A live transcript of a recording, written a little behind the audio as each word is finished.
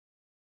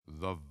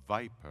The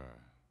Viper.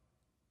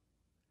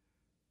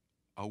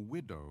 A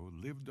widow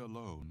lived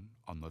alone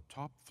on the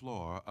top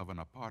floor of an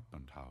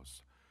apartment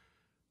house.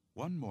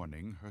 One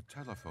morning, her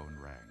telephone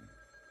rang.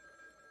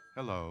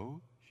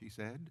 "Hello," she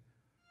said.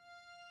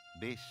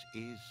 "This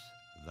is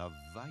the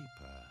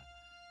Viper,"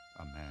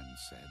 a man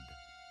said.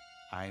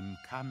 "I'm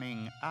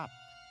coming up."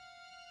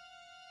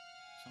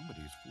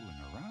 Somebody's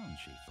fooling around,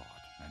 she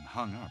thought, and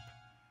hung up.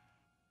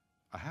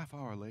 A half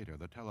hour later,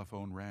 the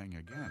telephone rang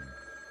again.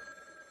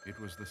 It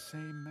was the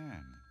same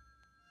man.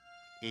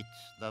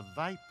 "It's the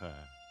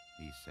Viper,"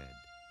 he said.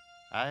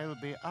 "I'll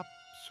be up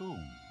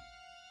soon."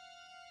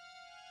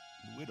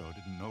 The widow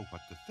didn't know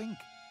what to think,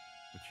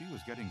 but she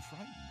was getting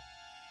frightened.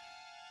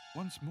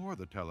 Once more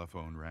the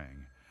telephone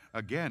rang.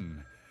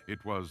 Again,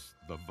 it was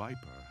the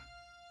Viper.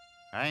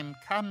 "I'm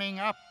coming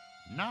up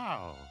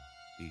now,"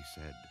 he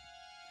said.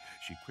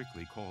 She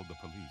quickly called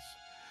the police.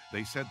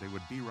 They said they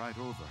would be right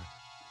over.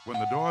 When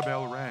the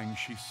doorbell rang,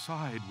 she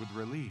sighed with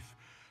relief.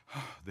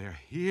 "They're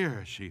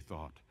here," she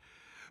thought.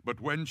 But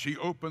when she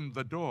opened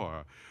the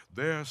door,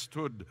 there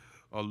stood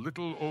a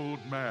little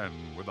old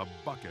man with a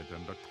bucket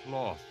and a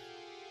cloth.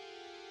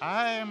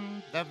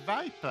 "I'm the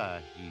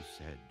Viper," he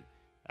said.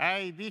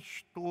 "I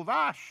wish to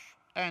wash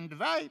and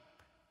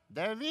wipe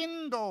the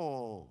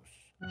windows."